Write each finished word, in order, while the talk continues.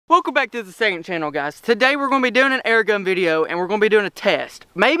Welcome back to the second channel, guys. Today we're going to be doing an air gun video and we're going to be doing a test.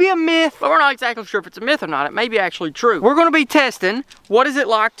 Maybe a myth, but we're not exactly sure if it's a myth or not. It may be actually true. We're going to be testing what is it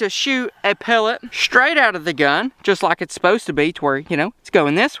like to shoot a pellet straight out of the gun, just like it's supposed to be, to where, you know, it's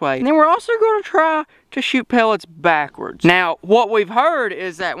going this way. And then we're also going to try to shoot pellets backwards. Now, what we've heard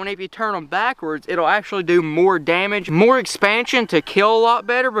is that whenever you turn them backwards, it'll actually do more damage, more expansion to kill a lot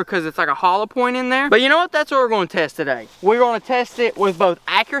better because it's like a hollow point in there. But you know what? That's what we're going to test today. We're going to test it with both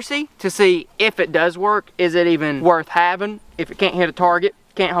accuracy to see if it does work. Is it even worth having? If it can't hit a target,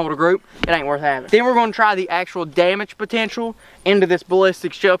 can't hold a group, it ain't worth having. Then we're going to try the actual damage potential into this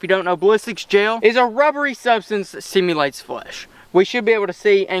ballistics gel. If you don't know, ballistics gel is a rubbery substance that simulates flesh. We should be able to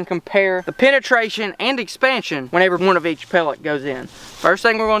see and compare the penetration and expansion whenever one of each pellet goes in. First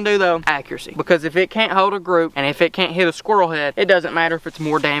thing we're going to do though, accuracy. Because if it can't hold a group and if it can't hit a squirrel head, it doesn't matter if it's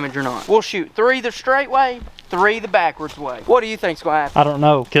more damage or not. We'll shoot 3 the straight way, 3 the backwards way. What do you think's going to happen? I don't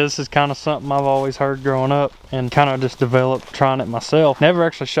know, because this is kind of something I've always heard growing up and kind of just developed trying it myself. Never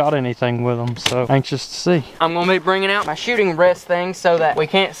actually shot anything with them, so anxious to see. I'm going to be bringing out my shooting rest thing so that we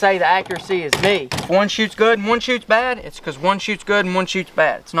can't say the accuracy is me. If one shoots good and one shoots bad, it's because one shoots good and one shoots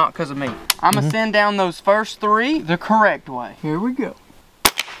bad. It's not because of me. I'm going to send down those first 3 the correct way. Here we go.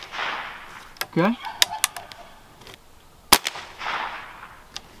 Okay.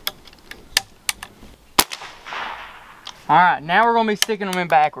 Alright, now we're going to be sticking them in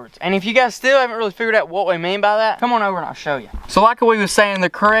backwards. And if you guys still haven't really figured out what we mean by that, come on over and I'll show you. So like we was saying, the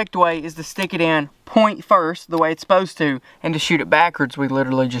correct way is to stick it in point first, the way it's supposed to, and to shoot it backwards, we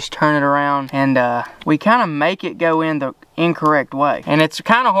literally just turn it around and we kind of make it go in the incorrect way. And it's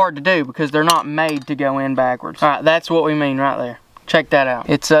kind of hard to do because they're not made to go in backwards. Alright, that's what we mean right there. Check that out.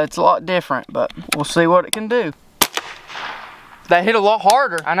 It's a lot different, but we'll see what it can do. That hit a lot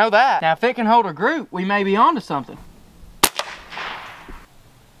harder, I know that. Now if it can hold a group, we may be onto something.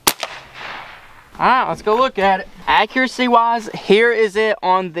 Alright, let's go look at it. Accuracy wise, here is it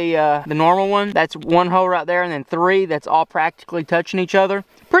on the normal one. That's 1 hole right there, and then 3 that's all practically touching each other.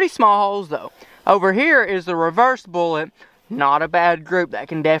 Pretty small holes though. Over here is the reverse bullet. Not a bad group. That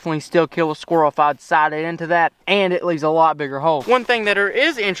can definitely still kill a squirrel if I'd sight it into that, and it leaves a lot bigger hole. One thing that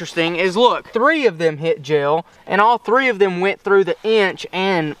is interesting is, look, 3 of them hit gel, and all 3 of them went through the inch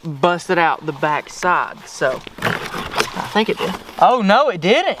and busted out the back side. So I think it did. Oh no, it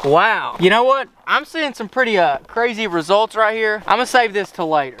didn't. Wow. You know what? I'm seeing some pretty crazy results right here. I'm gonna save this till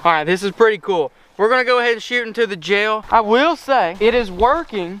later. All right, this is pretty cool. We're gonna go ahead and shoot into the gel. I will say it is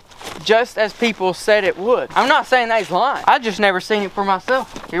working just as people said it would. I'm not saying that he's lying. I just never seen it for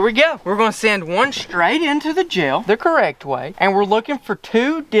myself. Here we go. We're gonna send one straight into the gel, the correct way, and we're looking for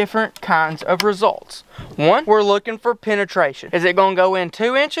 2 different kinds of results. One, we're looking for penetration. Is it gonna go in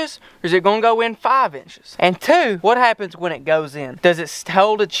 2 inches or is it gonna go in 5 inches? And 2, what happens when it goes in? Does it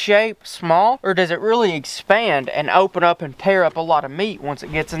hold its shape small or does it really expand and open up and tear up a lot of meat once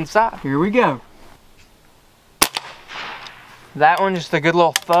it gets inside? Here we go. That one just a good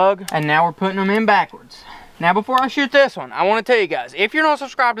little thug, and now we're putting them in backwards. Now before I shoot this one, I want to tell you guys, if you're not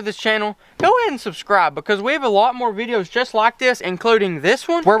subscribed to this channel, go ahead and subscribe because we have a lot more videos just like this, including this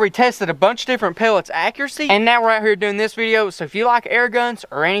one, where we tested a bunch of different pellets accuracy, and now we're out here doing this video. So if you like air guns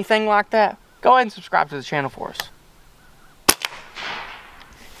or anything like that, go ahead and subscribe to the channel for us.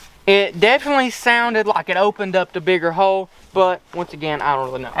 It definitely sounded like it opened up the bigger hole, but once again, I don't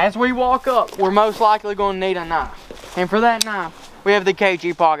really know. As we walk up, we're most likely going to need a knife. And for that knife, we have the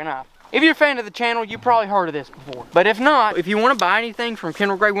KY pocket knife. If you're a fan of the channel, you've probably heard of this before. But if not, if you want to buy anything from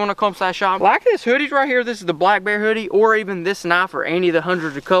KendallKy1.com/shop, like this hoodies right here, this is the Black Bear hoodie, or even this knife or any of the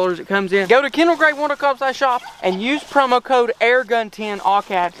hundreds of colors it comes in, go to KendallKy1.com/shop and use promo code AIRGUN10, all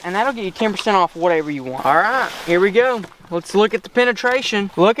caps, and that'll get you 10% off whatever you want. All right, here we go. Let's look at the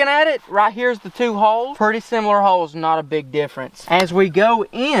penetration. Looking at it, right here's the 2 holes. Pretty similar holes, not a big difference. As we go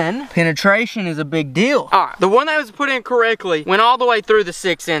in, penetration is a big deal. All right, the one that was put in correctly went all the way through the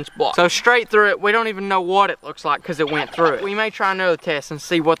 6-inch block. So straight through it, we don't even know what it looks like because it went through it. We may try another test and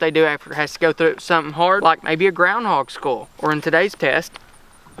see what they do after it has to go through something hard, like maybe a groundhog skull, or in today's test,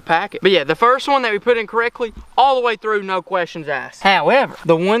 a packet. But yeah, the first one that we put in correctly, all the way through, no questions asked. However,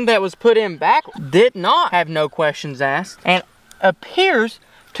 the one that was put in backwards did not have no questions asked and appears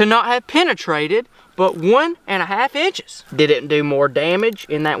to not have penetrated but 1.5 inches. Did it do more damage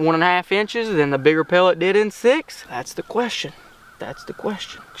in that 1.5 inches than the bigger pellet did in 6? That's the question. That's the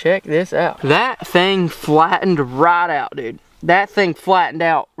question. Check this out. That thing flattened right out, dude. That thing flattened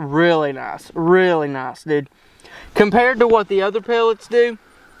out really nice, dude. Compared to what the other pellets do,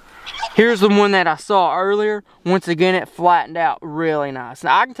 here's the one that I saw earlier. Once again, it flattened out really nice.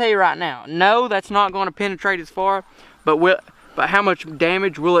 Now, I can tell you right now, no, that's not going to penetrate as far, but but how much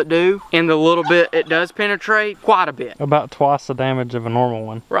damage will it do in the little bit it does penetrate? Quite a bit. About twice the damage of a normal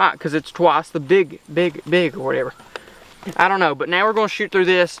one. Right, because it's twice the big or whatever. I don't know, but now we're gonna shoot through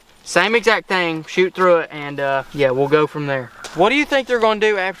this. Same exact thing, shoot through it, and yeah, we'll go from there. What do you think they're gonna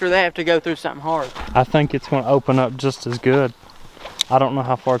do after they have to go through something hard? I think it's gonna open up just as good. I don't know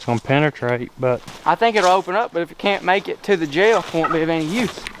how far it's gonna penetrate, but I think it'll open up, but if it can't make it to the gel, it won't be of any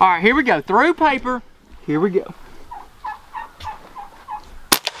use. All right, here we go, through paper. Here we go.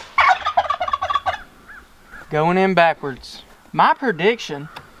 Going in backwards. My prediction,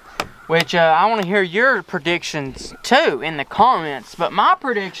 which I want to hear your predictions too in the comments, but my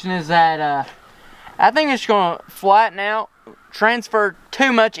prediction is that I think it's going to flatten out, transfer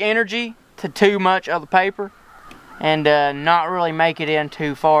too much energy to too much of the paper, and not really make it in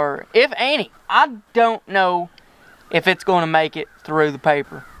too far, if any. I don't know if it's going to make it through the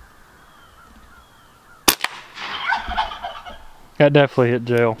paper. that definitely hit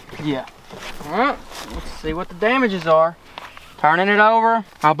gel. Yeah. All right, let's see what the damages are. Turning it over,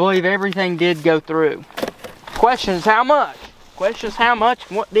 I believe everything did go through. Question is how much? Question is how much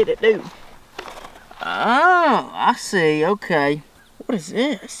and what did it do? Oh, I see, okay. What is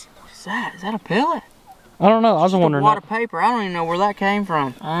this? What is that? Is that a pellet? I don't know, I was wondering. A wad of paper, I don't even know where that came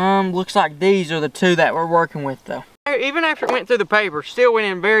from. Looks like these are the two that we're working with though. Even after it went through the paper, still went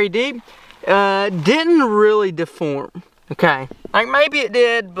in very deep. Didn't really deform, okay? Like maybe it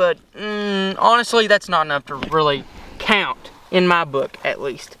did, but honestly, that's not enough to really count. In my book, at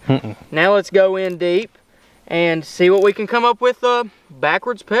least. Now let's go in deep and see what we can come up with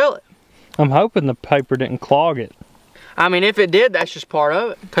backwards pellet. I'm hoping the paper didn't clog it. I mean, if it did, that's just part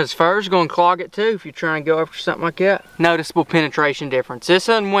of it. Because fur's going to clog it too if you're trying to go after something like that. Noticeable penetration difference. This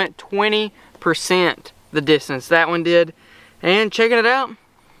one went 20% the distance. That one did. And checking it out,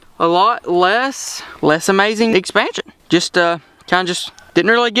 a lot less amazing expansion. Just kind of just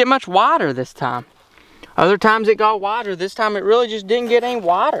didn't really get much wider this time. Other times it got wider. This time it really just didn't get any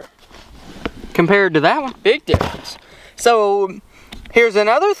wider. Compared to that one, big difference. So here's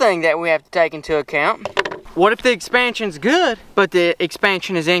another thing that we have to take into account. What if the expansion's good, but the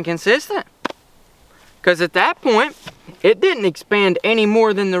expansion is inconsistent? Because at that point, it didn't expand any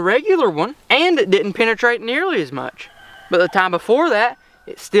more than the regular one, and it didn't penetrate nearly as much. But the time before that,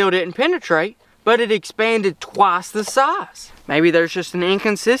 it still didn't penetrate, but it expanded twice the size. Maybe there's just an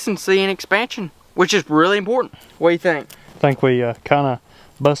inconsistency in expansion, which is really important. What do you think? I think we kind of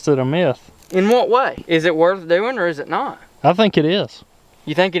busted a myth. In what way? Is it worth doing or is it not? I think it is.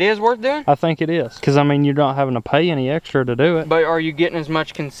 You think it is worth doing? I think it is. Because, I mean, you're not having to pay any extra to do it. But are you getting as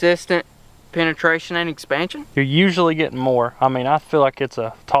much consistent penetration and expansion? You're usually getting more. I mean, I feel like it's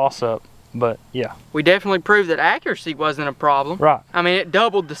a toss-up. But yeah, we definitely proved that accuracy wasn't a problem. Right. I mean, it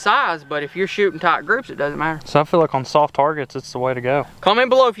doubled the size, but if you're shooting tight groups, it doesn't matter. So I feel like on soft targets, it's the way to go. Comment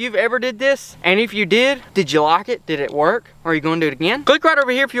below if you've ever did this, and if you did you like it? Did it work? Or are you going to do it again? Click right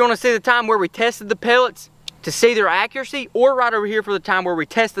over here if you want to see the time where we tested the pellets to see their accuracy, or right over here for the time where we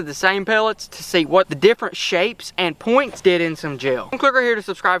tested the same pellets to see what the different shapes and points did in some gel. And click right here to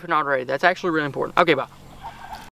subscribe if you're not already. That's actually really important. Okay, bye.